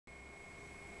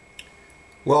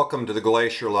Welcome to the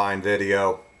Glacier Line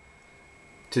video.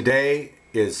 Today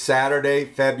is Saturday,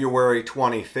 February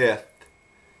 25th,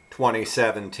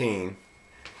 2017,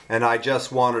 and I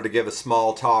just wanted to give a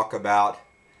small talk about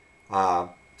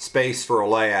space for a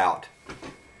layout.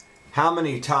 How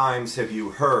many times have you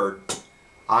heard,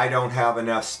 "I don't have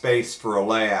enough space for a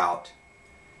layout"?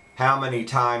 How many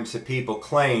times have people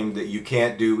claimed that you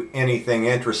can't do anything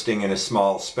interesting in a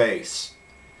small space?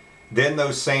 Then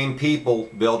those same people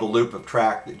build a loop of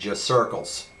track that just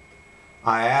circles.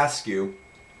 I ask you,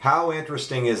 how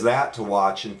interesting is that to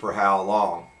watch and for how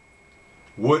long?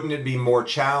 Wouldn't it be more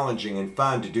challenging and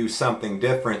fun to do something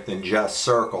different than just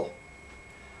circle?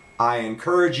 I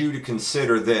encourage you to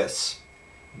consider this.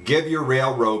 Give your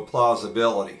railroad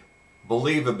plausibility,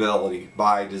 believability,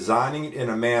 by designing it in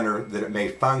a manner that it may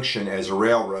function as a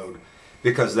railroad,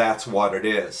 because that's what it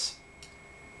is.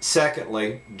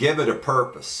 Secondly, give it a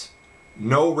purpose.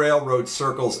 No railroad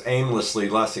circles aimlessly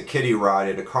less a kiddie ride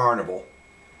at a carnival.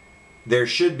 There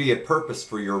should be a purpose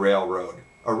for your railroad,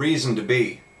 a reason to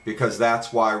be, because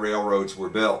that's why railroads were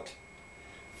built.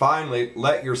 Finally,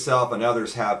 let yourself and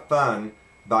others have fun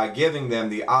by giving them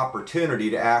the opportunity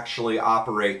to actually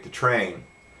operate the train.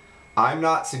 I'm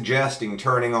not suggesting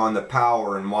turning on the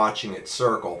power and watching it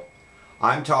circle.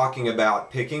 I'm talking about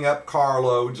picking up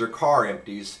carloads or car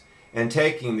empties and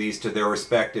taking these to their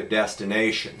respective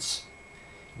destinations.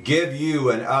 Give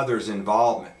you and others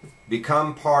involvement.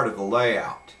 Become part of the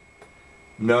layout.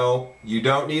 No, you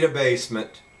don't need a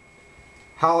basement.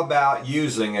 How about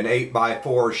using an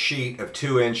 8x4 sheet of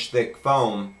 2-inch thick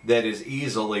foam that is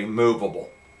easily movable?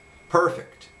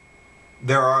 Perfect.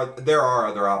 There are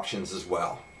other options as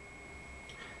well.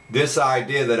 This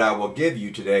idea that I will give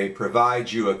you today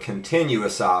provides you a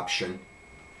continuous option.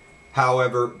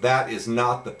 However, that is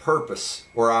not the purpose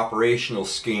or operational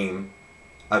scheme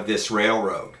of this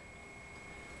railroad.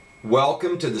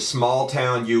 Welcome to the Small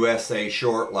Town USA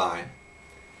Short Line.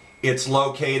 It's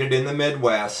located in the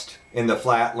Midwest, in the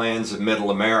flatlands of Middle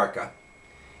America.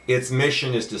 Its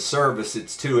mission is to service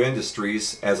its two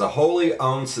industries as a wholly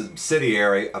owned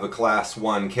subsidiary of a Class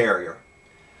 1 carrier.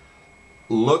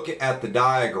 Look at the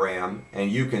diagram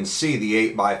and you can see the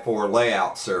 8x4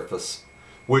 layout surface,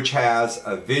 which has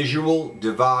a visual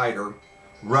divider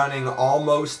running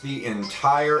almost the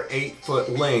entire 8-foot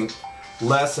length,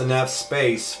 less enough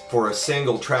space for a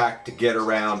single track to get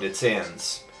around its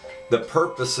ends. The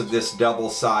purpose of this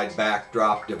double-side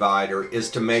backdrop divider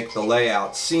is to make the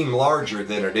layout seem larger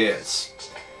than it is.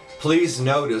 Please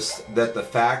notice that the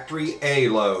factory A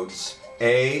loads,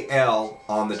 AL,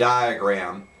 on the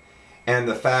diagram, and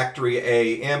the factory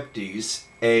A empties,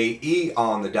 AE,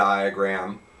 on the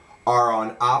diagram, are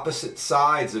on opposite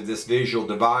sides of this visual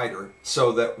divider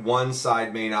so that one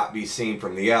side may not be seen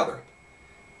from the other.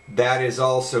 That is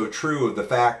also true of the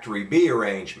factory B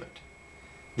arrangement.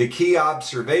 The key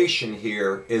observation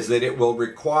here is that it will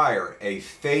require a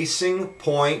facing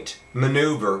point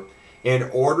maneuver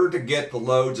in order to get the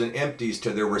loads and empties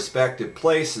to their respective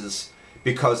places,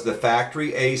 because the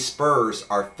factory A spurs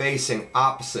are facing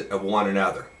opposite of one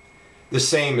another. The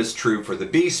same is true for the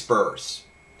B spurs.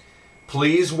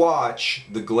 Please watch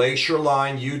the Glacier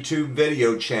Line YouTube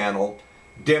video channel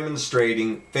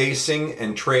demonstrating facing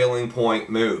and trailing point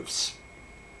moves.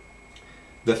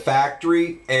 The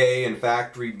factory A and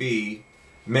factory B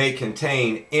may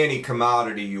contain any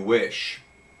commodity you wish.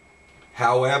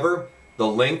 However, the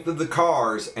length of the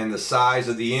cars and the size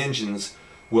of the engines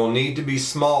will need to be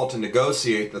small to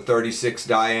negotiate the 36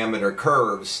 diameter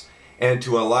curves and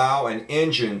to allow an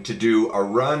engine to do a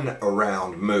run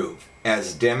around move,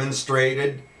 as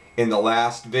demonstrated in the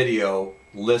last video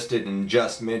listed and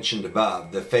just mentioned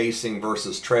above, the facing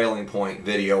versus trailing point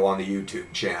video on the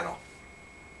YouTube channel.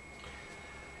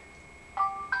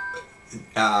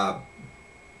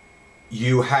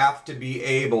 You have to be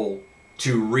able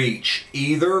to reach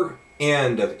either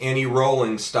end of any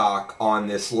rolling stock on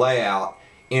this layout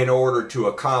in order to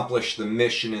accomplish the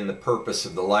mission and the purpose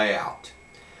of the layout.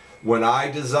 When I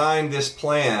designed this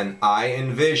plan, I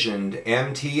envisioned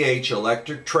MTH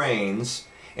electric trains,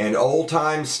 an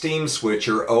old-time steam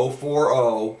switcher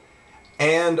 040,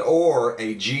 and or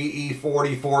a GE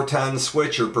 44-ton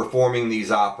switcher performing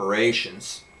these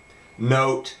operations.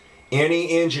 Note, any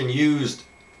engine used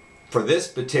for this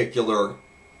particular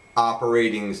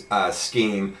operating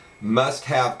scheme must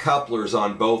have couplers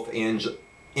on both ends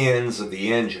of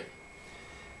the engine.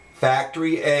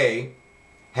 Factory A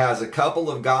has a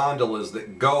couple of gondolas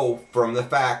that go from the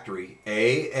factory,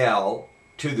 AL,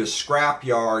 to the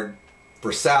scrapyard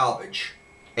for salvage,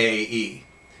 AE.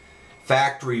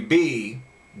 Factory B,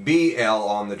 BL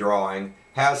on the drawing,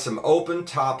 has some open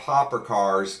top hopper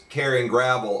cars carrying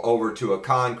gravel over to a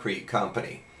concrete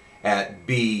company at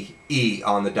BE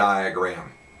on the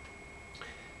diagram.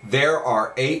 There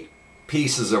are 8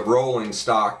 pieces of rolling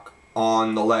stock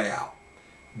on the layout.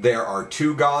 There are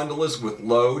 2 gondolas with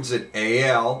loads at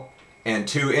AL and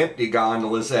 2 empty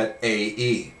gondolas at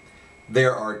AE.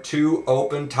 There are 2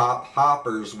 open top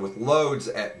hoppers with loads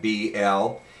at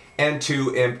BL and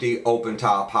 2 empty open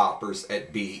top hoppers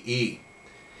at BE.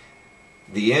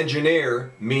 The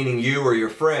engineer, meaning you or your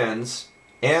friends,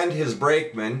 and his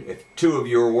brakeman, if 2 of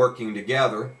you are working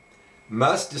together,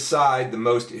 must decide the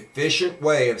most efficient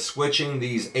way of switching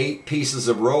these 8 pieces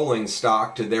of rolling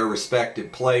stock to their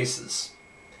respective places.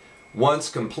 Once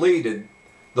completed,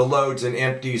 the loads and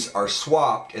empties are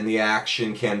swapped and the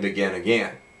action can begin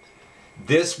again.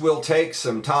 This will take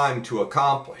some time to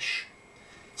accomplish.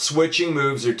 Switching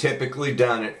moves are typically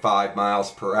done at 5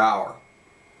 miles per hour.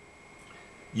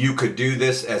 You could do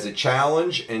this as a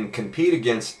challenge and compete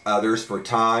against others for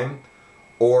time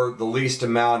or the least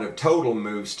amount of total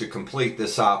moves to complete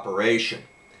this operation.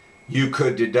 You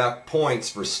could deduct points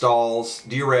for stalls,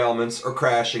 derailments, or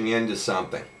crashing into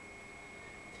something.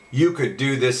 You could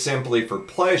do this simply for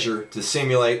pleasure to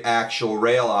simulate actual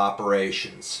rail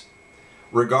operations.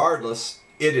 Regardless,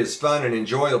 it is fun and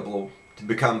enjoyable to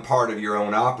become part of your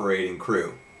own operating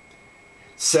crew.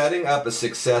 Setting up a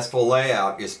successful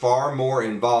layout is far more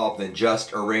involved than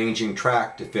just arranging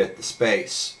track to fit the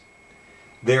space.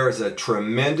 There is a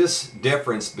tremendous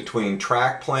difference between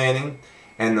track planning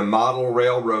and the model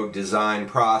railroad design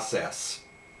process.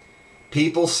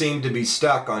 People seem to be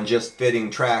stuck on just fitting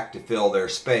track to fill their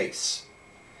space.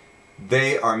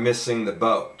 They are missing the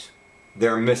boat.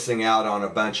 They're missing out on a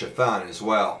bunch of fun as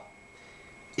well.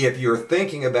 If you're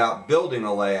thinking about building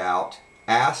a layout,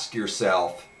 ask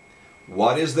yourself,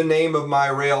 what is the name of my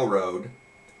railroad?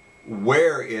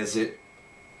 Where is it?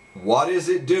 What is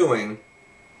it doing?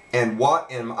 And what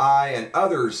am I and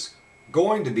others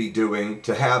going to be doing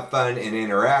to have fun and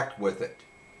interact with it?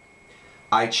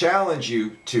 I challenge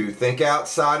you to think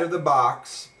outside of the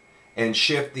box and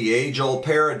shift the age-old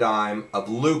paradigm of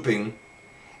looping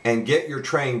and get your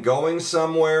train going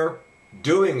somewhere,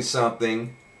 doing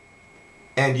something,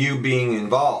 and you being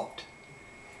involved.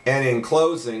 And in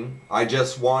closing, I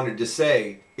just wanted to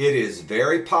say it is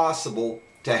very possible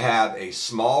to have a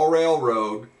small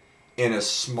railroad in a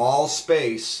small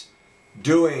space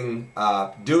doing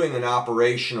an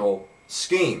operational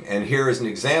scheme. And here is an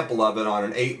example of it on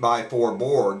an 8x4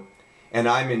 board. And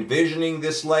I'm envisioning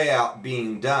this layout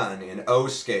being done in O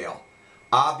scale.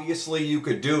 Obviously you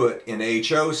could do it in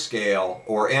HO scale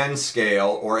or N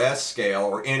scale or S scale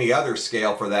or any other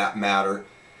scale for that matter,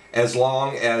 as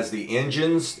long as the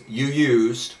engines you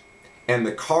used and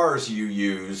the cars you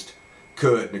used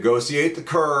could negotiate the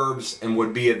curves and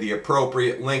would be of the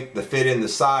appropriate length to fit in the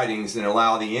sidings and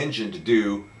allow the engine to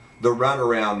do the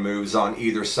runaround moves on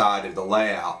either side of the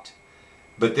layout.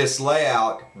 But this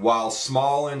layout, while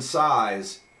small in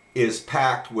size, is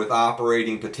packed with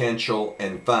operating potential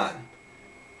and fun.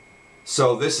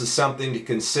 So this is something to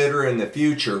consider in the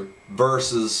future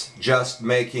versus just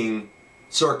making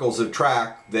circles of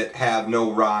track that have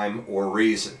no rhyme or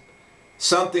reason.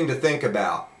 Something to think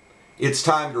about. It's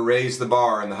time to raise the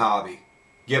bar in the hobby.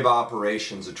 Give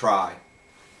operations a try.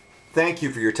 Thank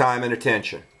you for your time and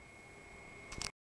attention.